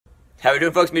How we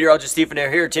doing, folks? Meteorologist Stephen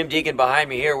here. Tim Deacon behind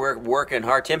me here. We're working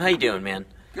hard. Tim, how you doing, man?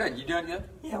 Good. You doing good?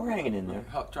 Yeah, we're hanging in there.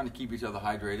 Trying to keep each other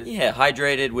hydrated. Yeah,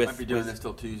 hydrated with... Might be doing this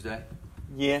till Tuesday.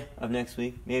 Yeah, of next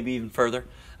week, maybe even further.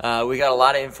 We got a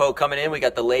lot of info coming in. We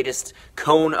got the latest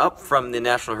cone up from the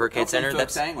National Hurricane Center.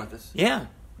 That's staying with us.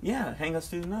 Yeah, hang us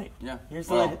through the night. Yeah. Here's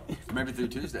maybe through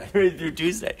Tuesday. through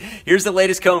Tuesday. Here's the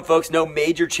latest cone, folks. No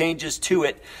major changes to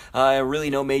it. Really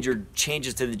no major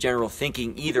changes to the general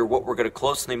thinking either. What we're going to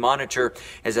closely monitor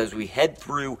is as we head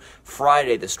through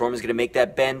Friday, the storm is going to make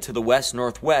that bend to the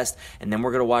west-northwest, and then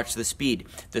we're going to watch the speed.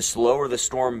 The slower the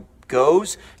storm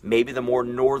goes, maybe the more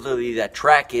northerly that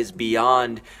track is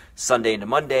beyond Sunday into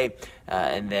Monday,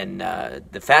 and then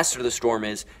the faster the storm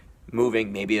is,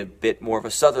 moving maybe a bit more of a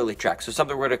southerly track. So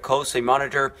something we're going to closely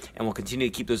monitor, and we'll continue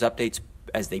to keep those updates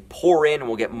as they pour in, and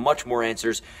we'll get much more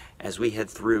answers as we head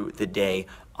through the day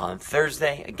on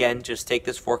Thursday. Again, just take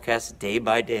this forecast day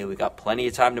by day. We got plenty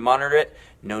of time to monitor it.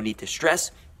 No need to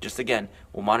stress. Just again,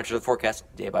 we'll monitor the forecast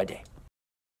day by day.